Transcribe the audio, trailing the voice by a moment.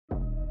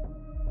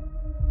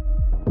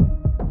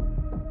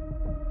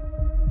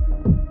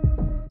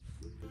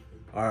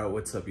All right,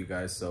 what's up, you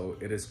guys? So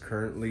it is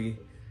currently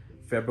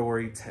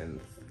February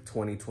 10th,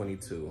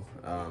 2022.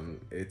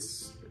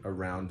 It's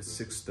around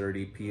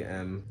 6:30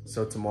 p.m.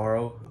 So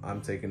tomorrow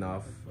I'm taking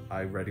off.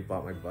 I already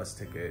bought my bus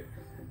ticket.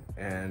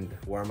 And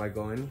where am I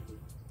going?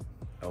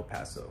 El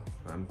Paso.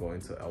 I'm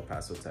going to El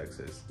Paso,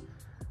 Texas.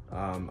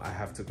 I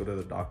have to go to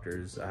the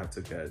doctors. I have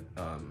to get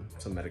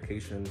some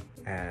medication,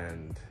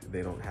 and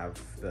they don't have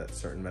that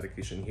certain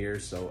medication here,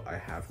 so I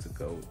have to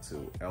go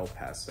to El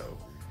Paso.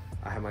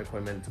 I have my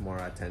appointment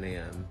tomorrow at 10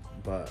 a.m.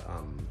 but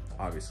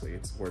obviously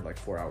we're like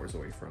 4 hours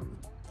away from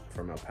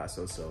El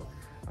Paso, so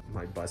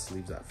my bus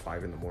leaves at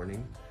 5 in the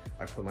morning.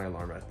 I put my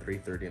alarm at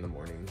 3:30 in the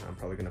morning. I'm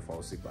probably gonna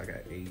fall asleep like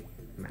at 8,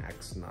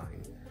 max 9.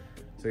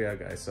 So yeah,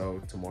 guys, so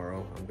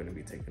tomorrow I'm gonna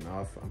be taking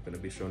off. I'm gonna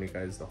be showing you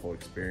guys the whole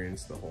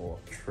experience, the whole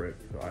trip.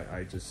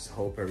 I just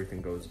hope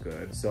everything goes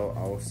good. So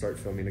I'll start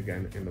filming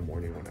again in the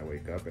morning when I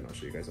wake up, and I'll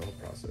show you guys the whole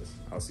process.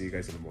 I'll see you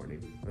guys in the morning.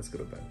 Let's go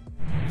to bed.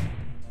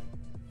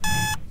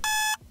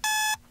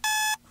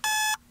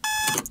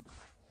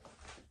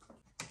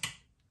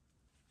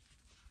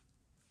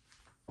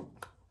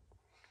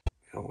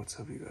 Yo, what's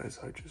up, you guys?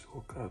 I just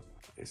woke up.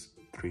 It's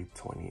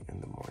 3:20 in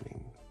the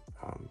morning.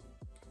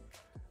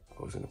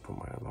 I was gonna put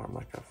my alarm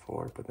like at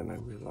 4, but then I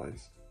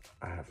realized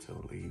I have to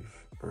leave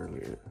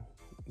earlier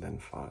than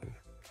 5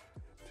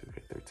 to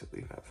get there to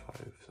leave at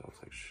 5. So I was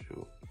like,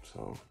 shoot.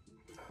 So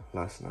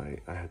last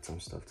night I had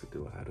some stuff to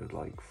do. I had to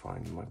like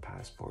find my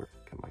passport,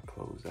 get my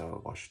clothes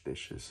out, wash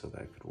dishes so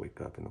that I could wake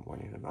up in the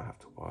morning and not have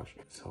to wash.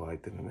 So I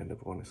didn't end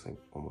up going to sleep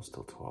almost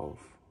till 12.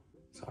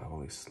 So I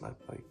only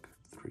slept like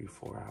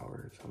 3-4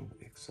 hours. I'm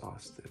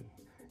exhausted.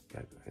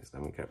 Yeah, guys,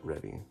 let me get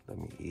ready. Let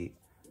me eat.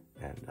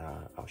 And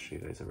I'll show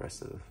you guys the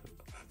rest of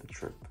the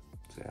trip.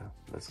 So yeah,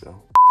 let's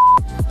go.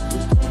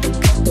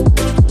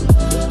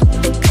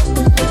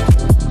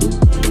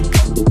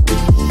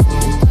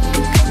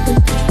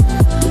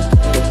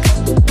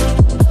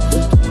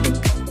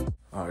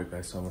 Alright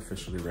guys, so I'm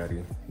officially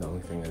ready. The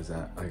only thing is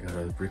that I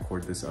gotta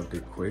record this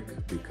update quick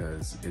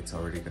because it's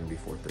already gonna be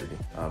 4:30.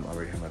 I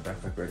already have my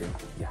backpack ready.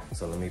 Yeah,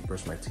 so let me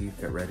brush my teeth,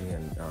 get ready,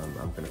 and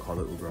I'm gonna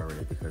call it Uber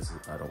already because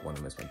I don't want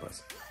to miss my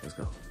bus. Let's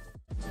go.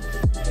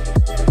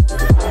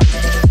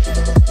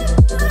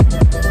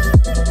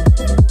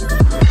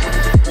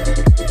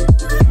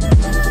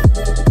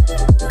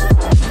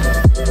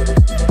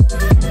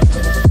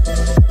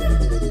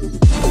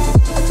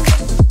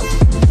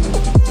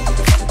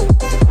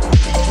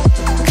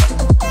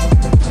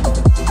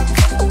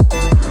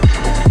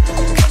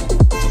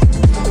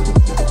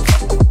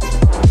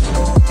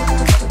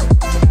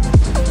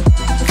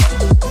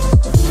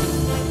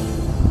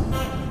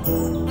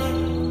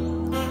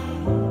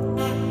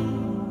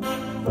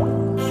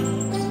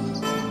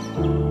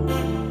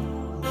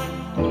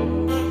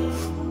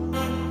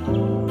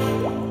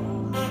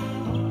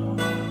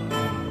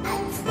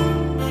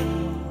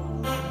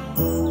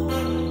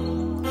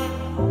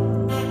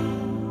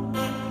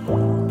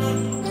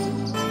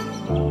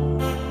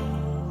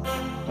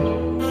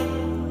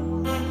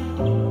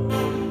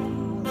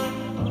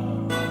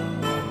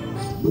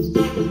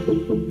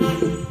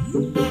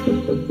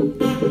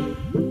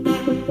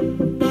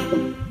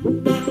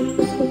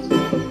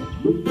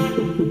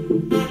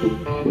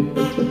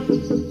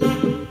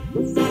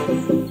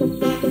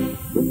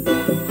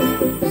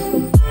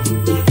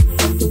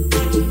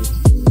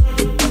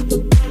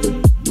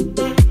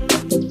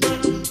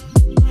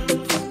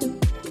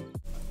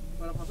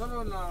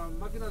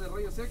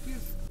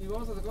 Y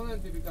vamos a sacar una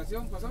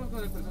identificación. Pasamos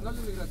con el personal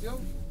de inmigración.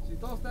 Si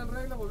todo está en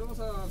regla, volvemos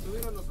a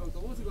subir a nuestro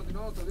autobús y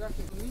continuamos nuestro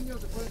viaje. Los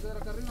niños se pueden quedar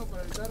acá arriba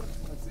para evitar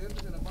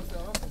accidentes en la parte de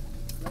abajo.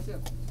 Gracias.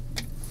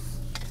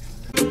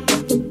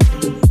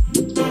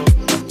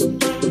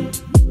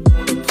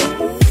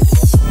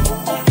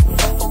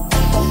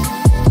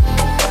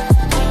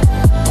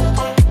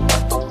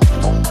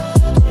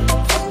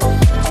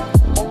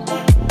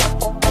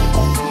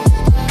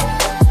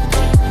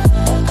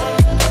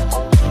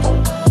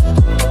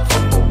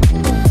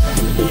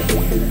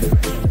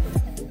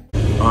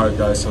 Alright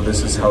guys, so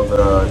this is how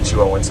the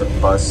Chihuahuense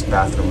bus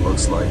bathroom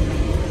looks like.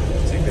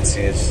 As you can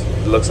see, it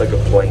looks like a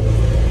plane.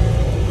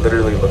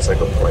 Literally looks like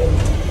a plane.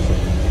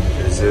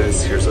 Here's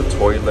this, here's a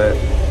toilet.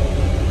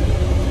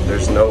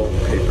 There's no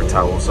paper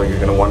towels, so you're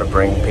gonna want to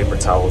bring paper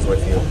towels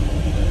with you.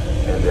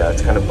 And yeah,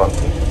 it's kind of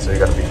bumpy, so you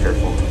gotta be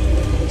careful.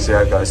 So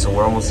yeah guys, so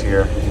we're almost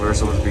here. We were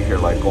supposed to be here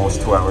like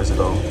almost 2 hours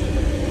ago.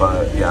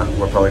 But yeah,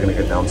 we're probably gonna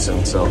get down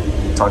soon, so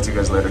talk to you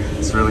guys later.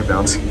 It's really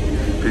bouncy.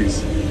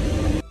 Peace.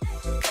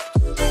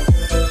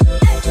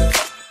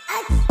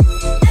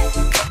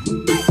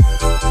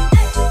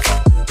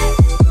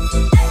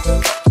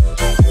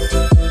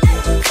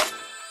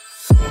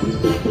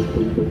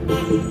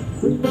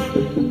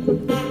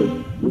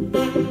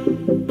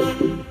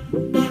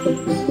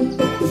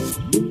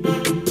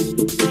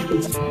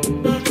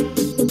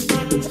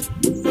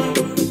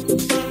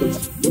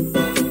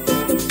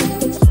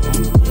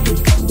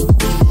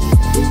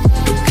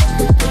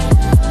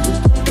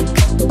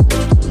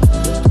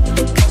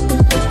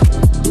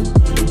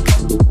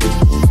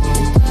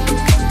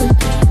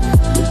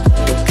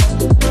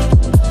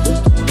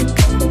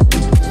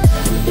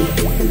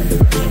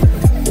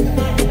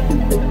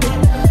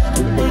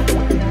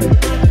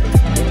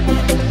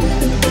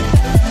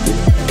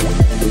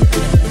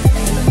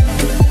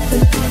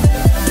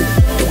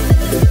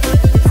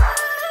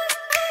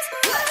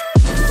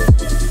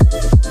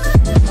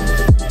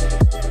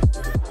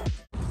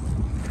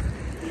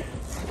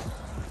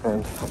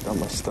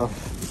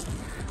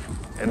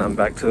 and I'm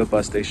back to the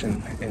bus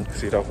station in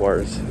Ciudad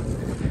Juarez.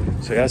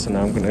 So yeah, so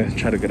now I'm gonna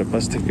try to get a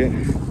bus ticket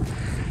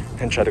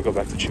and try to go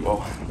back to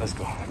Chihuahua. Let's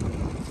go.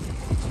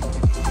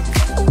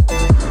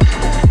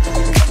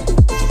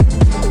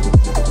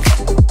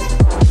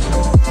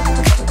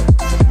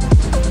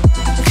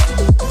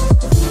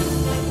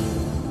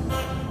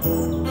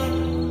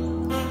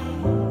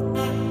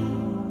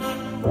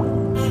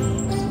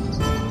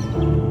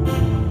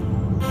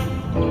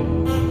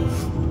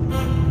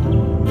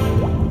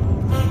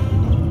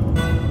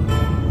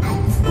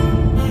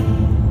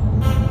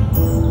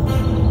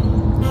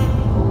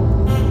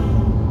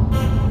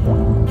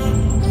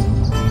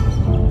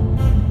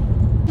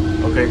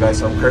 Okay guys,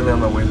 so I'm currently on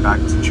my way back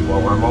to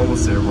Chihuahua. I'm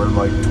almost there. We're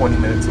like 20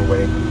 minutes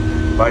away.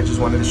 But I just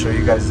wanted to show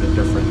you guys the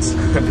difference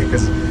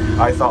because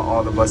I thought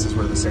all the buses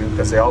were the same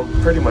because they all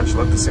pretty much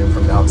look the same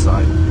from the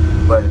outside,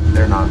 but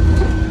they're not.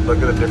 Look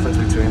at the difference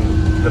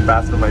between the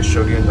bathroom I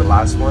showed you in the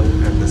last one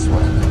and this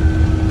one.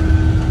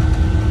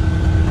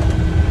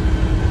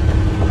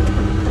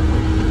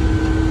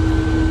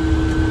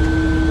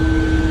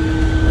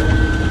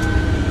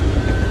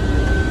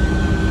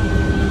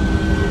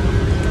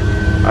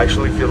 I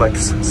actually feel like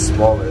it's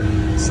smaller.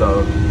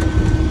 So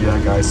yeah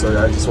guys,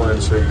 so I just wanted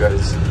to show you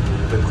guys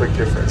the quick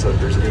difference. So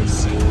there's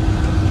AC, there's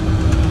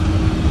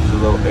a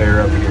little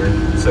air up here.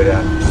 So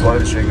yeah, just wanted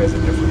to show you guys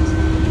the difference.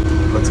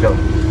 Let's go.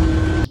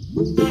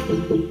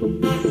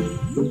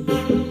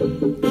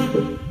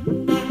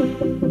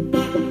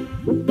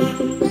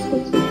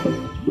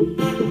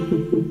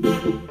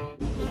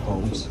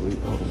 Home sweet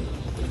home.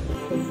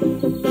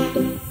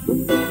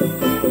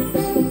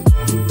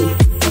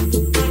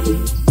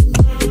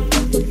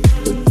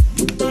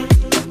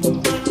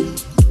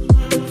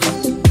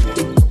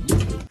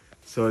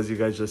 So as you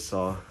guys just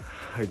saw,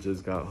 I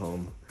just got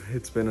home.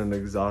 It's been an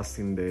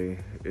exhausting day.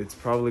 It's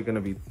probably gonna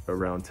be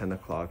around 10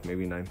 o'clock,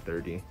 maybe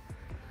 9:30.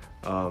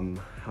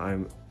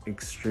 I'm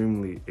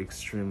extremely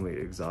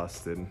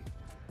exhausted.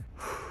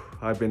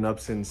 I've been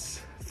up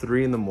since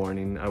 3 in the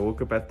morning. I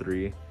woke up at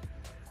 3,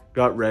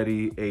 got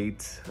ready,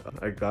 ate.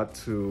 I got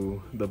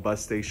to the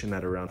bus station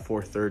at around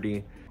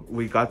 4:30.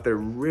 We got there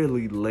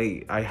really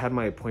late. I had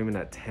my appointment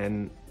at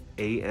 10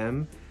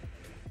 a.m.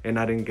 and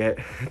I didn't get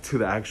to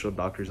the actual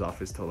doctor's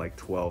office till like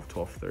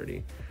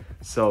 12:30.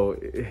 So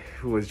it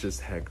was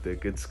just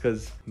hectic. It's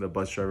because the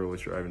bus driver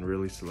was driving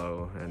really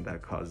slow and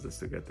that caused us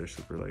to get there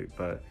super late,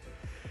 but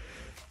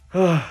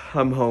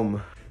I'm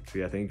home. So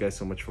yeah, thank you guys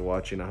so much for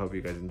watching. I hope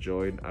you guys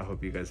enjoyed. I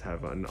hope you guys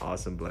have an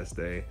awesome, blessed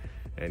day.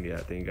 And yeah,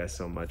 thank you guys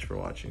so much for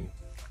watching.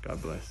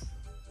 God bless.